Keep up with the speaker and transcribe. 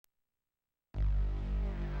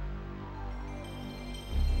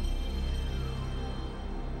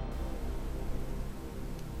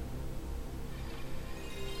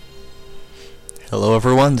Hello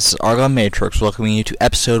everyone, this is ArgonMatrix welcoming you to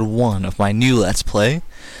episode 1 of my new Let's Play,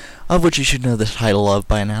 of which you should know the title of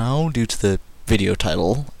by now, due to the video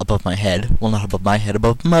title above my head. Well, not above my head,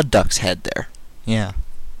 above Mudduck's head there. Yeah.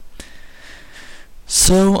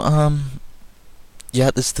 So,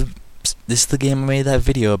 yeah, this is the game I made that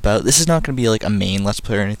video about. This is not going to be like a main Let's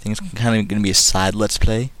Play or anything, it's kind of going to be a side Let's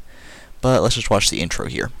Play. But let's just watch the intro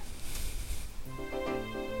here.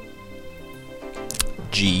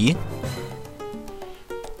 G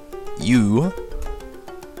U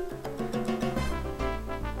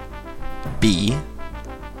B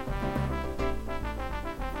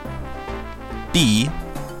B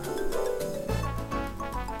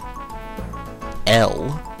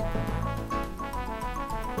L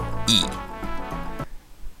E.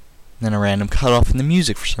 Then a random cutoff in the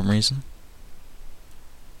music for some reason.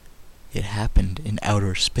 It happened in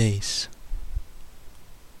outer space.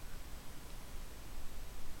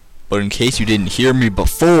 But in case you didn't hear me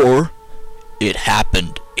before, it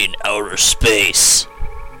happened in outer space.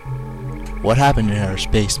 What happened in outer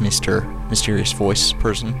space, Mr. Mysterious Voice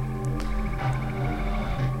person?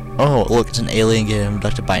 Oh, look, it's an alien getting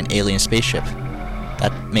abducted by an alien spaceship.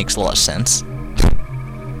 That makes a lot of sense.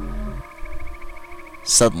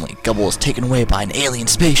 Suddenly, Gubble is taken away by an alien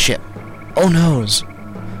spaceship. Oh noes!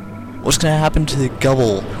 What's gonna happen to the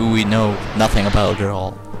Gubble, who we know nothing about at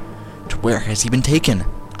all? To where has he been taken?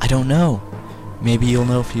 I don't know. Maybe you'll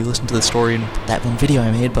know if you listen to the story in that one video I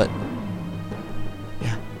made, but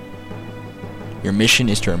yeah. Your mission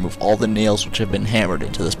is to remove all the nails which have been hammered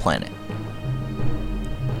into this planet.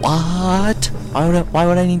 What? Why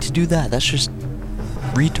would I need to do that? That's just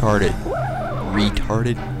retarded.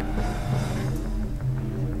 Retarded.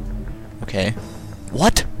 Okay.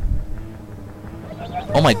 What?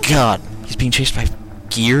 Oh my god. He's being chased by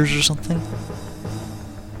gears or something?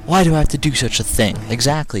 Why do I have to do such a thing?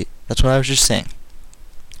 Exactly. That's what I was just saying.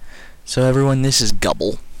 So everyone, this is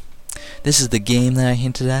Gubble. This is the game that I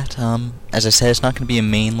hinted at. As I said, it's not going to be a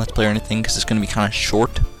main Let's Play or anything, because it's going to be kind of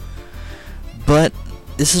short. But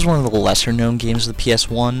this is one of the lesser known games of the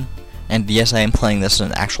PS1. And yes, I am playing this on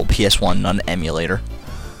an actual PS1, not an emulator.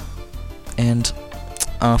 And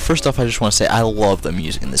first off, I just want to say I love the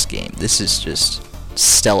music in this game. This is just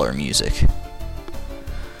stellar music.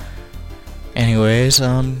 Anyways,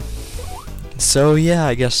 so yeah,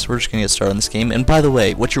 I guess we're just gonna get started on this game. And by the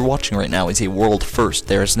way, what you're watching right now is a world first.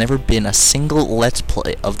 There has never been a single Let's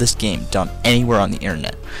Play of this game done anywhere on the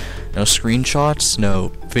internet. No screenshots,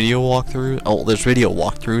 no video walkthroughs. Oh, there's video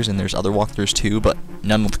walkthroughs and there's other walkthroughs too, but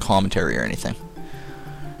none with commentary or anything.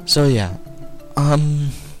 So yeah,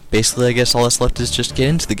 basically I guess all that's left is just get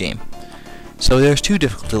into the game. So there's two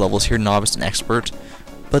difficulty levels here, Novice and Expert.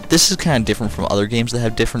 But this is kind of different from other games that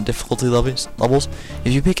have different difficulty levels.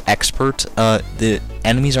 If you pick Expert, the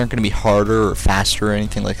enemies aren't going to be harder or faster or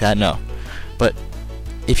anything like that, no. But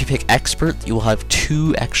if you pick Expert, you will have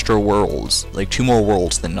 2 extra worlds, like 2 more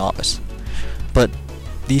worlds than Novice. But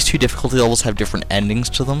these 2 difficulty levels have different endings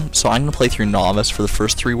to them, so I'm going to play through Novice for the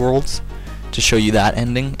first 3 worlds to show you that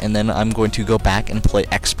ending, and then I'm going to go back and play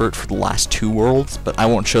Expert for the last 2 worlds, but I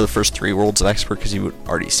won't show the first 3 worlds of Expert because you've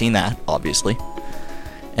already seen that, obviously.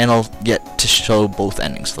 And I'll get to show both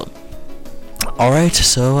endings of them. Alright,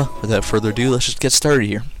 so without further ado, let's just get started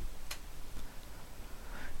here.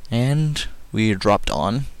 And we dropped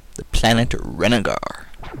on the planet Renegar.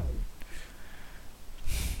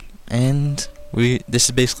 And this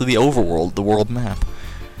is basically the overworld, the world map.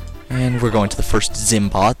 And we're going to the first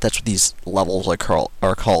Zimbot. That's what these levels are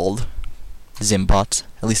called. Zimbots,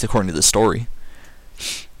 at least according to the story.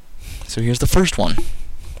 So here's the first one.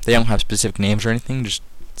 They don't have specific names or anything, just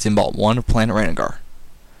Zimbot 1 of Planet Renegar.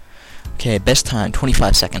 Okay, best time,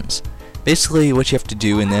 25 seconds. Basically, what you have to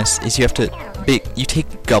do in this is you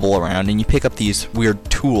take Gubble around and you pick up these weird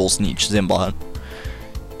tools in each Zimbot.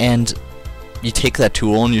 And you take that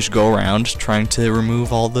tool and you just go around trying to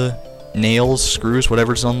remove all the nails, screws,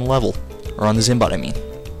 whatever's on the level. Or on the Zimbot, I mean.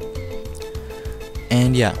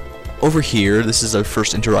 And yeah, over here, this is our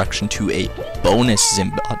first introduction to a bonus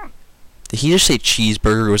Zimbot. Did he just say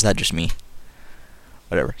cheeseburger, or was that just me?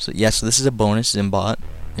 Whatever. So yeah, so this is a bonus Zimbot.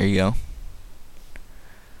 There you go.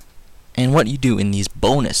 And what you do in these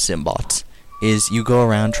bonus Zimbots is you go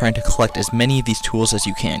around trying to collect as many of these tools as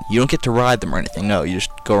you can. You don't get to ride them or anything, no, you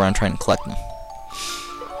just go around trying to collect them.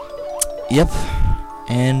 Yep.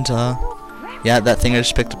 And yeah, that thing I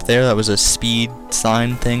just picked up there, that was a speed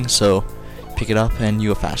sign thing, so pick it up and you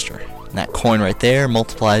go faster. And that coin right there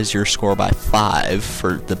multiplies your score by 5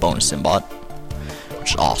 for the bonus Zimbot, which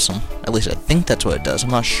is awesome. At least I think that's what it does, I'm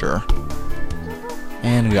not sure.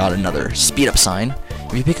 And we got another speed up sign.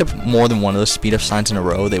 If you pick up more than one of those speed up signs in a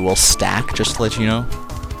row, they will stack, just to let you know.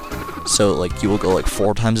 So, like, you will go, like,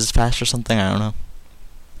 4 times as fast or something, I don't know.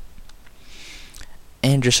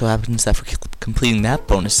 And just so happens that for completing that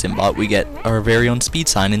bonus Zimbot, we get our very own speed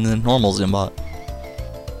sign in the normal Zimbot.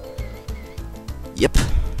 Yep.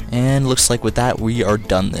 And looks like with that, we are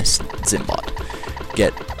done this Zimbot.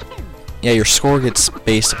 Yeah, your score gets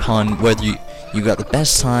based upon whether you got the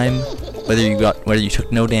best time, whether you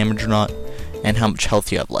took no damage or not, and how much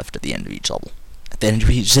health you have left at the end of each level. At the end of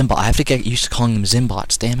each Zimbot. I have to get used to calling them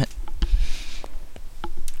Zimbots, damn it.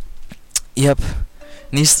 Yep.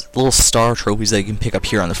 And these little star trophies that you can pick up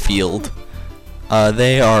here on the field,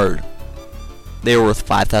 they are worth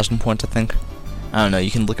 5,000 points, I think. I don't know,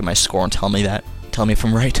 you can look at my score and tell me if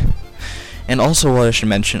I'm right. And also what I should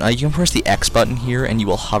mention, you can press the X button here and you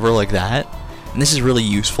will hover like that. And this is really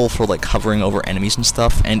useful for like hovering over enemies and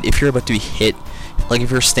stuff. And if you're about to be hit, like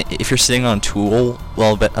if you're sitting on a tool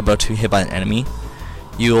while about to be hit by an enemy,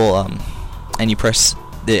 you'll and you press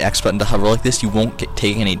the X button to hover like this, you won't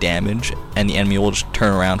take any damage, and the enemy will just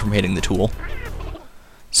turn around from hitting the tool.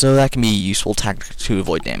 So that can be a useful tactic to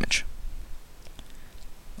avoid damage.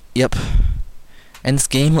 Yep. And this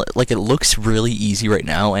game, like, it looks really easy right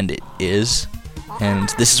now, and it is. And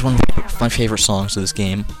this is one of my favorite songs of this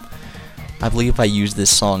game. I believe I used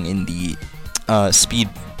this song in the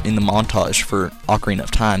montage for Ocarina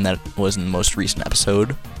of Time that was in the most recent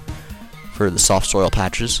episode for the soft soil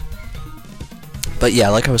patches. But yeah,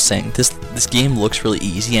 like I was saying, this game looks really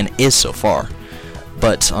easy, and is so far.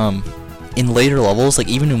 But in later levels, like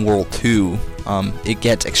even in World 2, it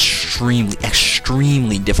gets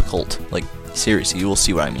extremely difficult. Like, seriously, you will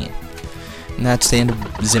see what I mean. And that's the end of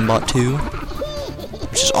Zimbot 2,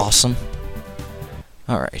 which is awesome.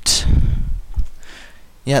 Alright.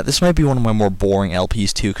 Yeah, this might be one of my more boring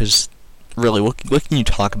LPs too, because really, what can you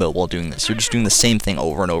talk about while doing this? You're just doing the same thing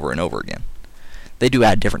over and over and over again. They do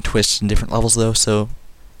add different twists and different levels though, so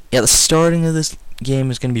yeah, the starting of this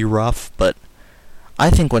game is going to be rough, but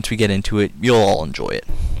I think once we get into it, you'll all enjoy it.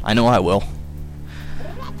 I know I will.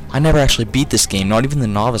 I never actually beat this game, not even the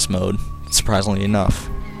novice mode, surprisingly enough.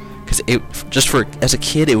 Because as a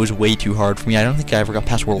kid, it was way too hard for me. I don't think I ever got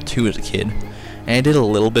past World 2 as a kid. And I did a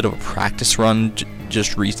little bit of a practice run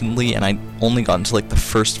just recently, and I only got into like the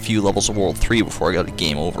first few levels of World 3 before I got a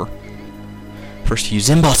game over. First few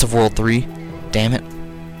Zimbots of World 3. Damn it.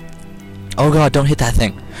 Oh god, don't hit that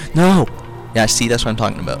thing. No! Yeah, see, that's what I'm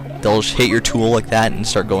talking about. They'll just hit your tool like that and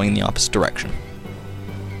start going in the opposite direction.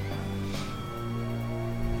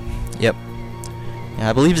 Yep. Yeah,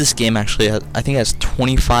 I believe this game actually has, I think it has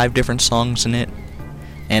 25 different songs in it,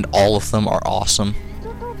 and all of them are awesome.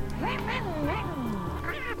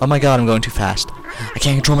 Oh my god, I'm going too fast. I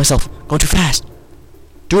can't control myself. Going too fast.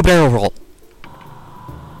 Do a barrel roll.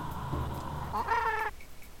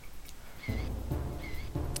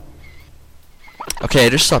 Okay, I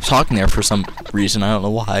just stopped talking there for some reason. I don't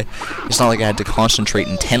know why. It's not like I had to concentrate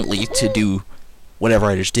intently to do whatever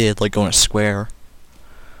I just did, like go in a square.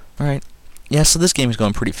 Alright. Yeah, so this game is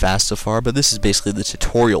going pretty fast so far, but this is basically the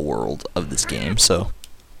tutorial world of this game, so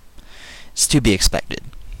it's to be expected.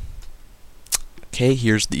 Okay,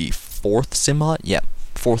 here's the 4th Zimbot. Yep,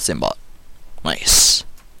 4th Zimbot. Nice.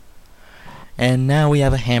 And now we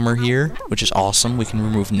have a hammer here, which is awesome. We can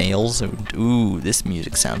remove nails. Ooh, this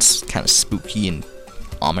music sounds kind of spooky and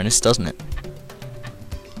ominous, doesn't it?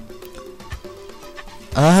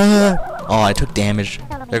 Oh, I took damage.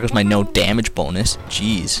 There goes my no damage bonus.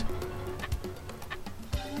 Jeez.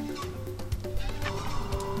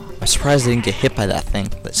 I'm surprised I didn't get hit by that thing.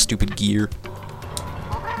 That stupid gear.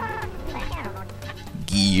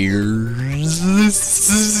 Gears.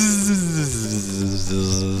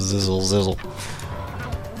 Zizzle, zizzle.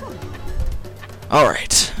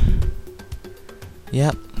 Alright.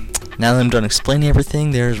 Yep. Now that I'm done explaining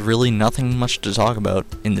everything, there's really nothing much to talk about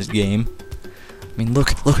in this game. I mean,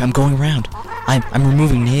 look, I'm going around. I'm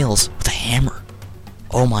removing nails with a hammer.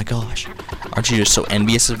 Oh my gosh. Aren't you just so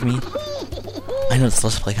envious of me? I know this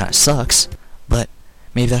Let's Play kind of sucks, but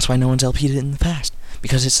maybe that's why no one's LP'd it in the past.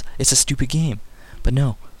 Because it's a stupid game. But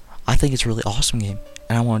no, I think it's a really awesome game,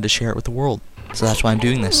 and I wanted to share it with the world. So that's why I'm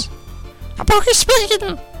doing this. I'm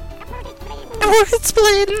explaining.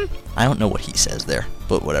 I don't know what he says there,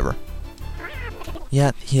 but whatever.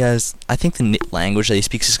 Yeah, he has, I think the language that he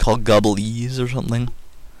speaks is called Gubbleese or something.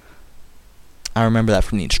 I remember that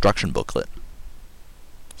from the instruction booklet.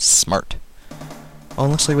 Smart. Oh, it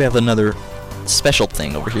looks like we have another special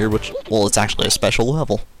thing over here, which, well, it's actually a special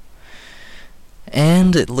level.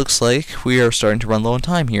 And it looks like we are starting to run low on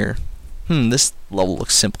time here. This level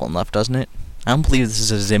looks simple enough, doesn't it? I don't believe this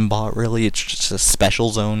is a Zimbot, really. It's just a special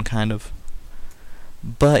zone, kind of.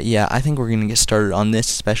 But yeah, I think we're going to get started on this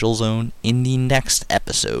special zone in the next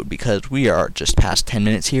episode, because we are just past 10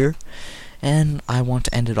 minutes here, and I want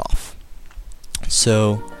to end it off.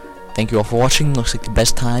 So, thank you all for watching. Looks like the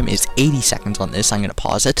best time is 80 seconds on this. I'm going to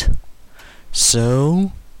pause it.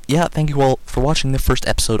 So, yeah, thank you all for watching the first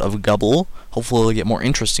episode of Gubble. Hopefully it'll get more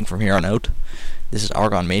interesting from here on out. This is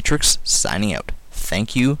ArgonMatrix, signing out.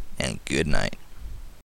 Thank you, and good night.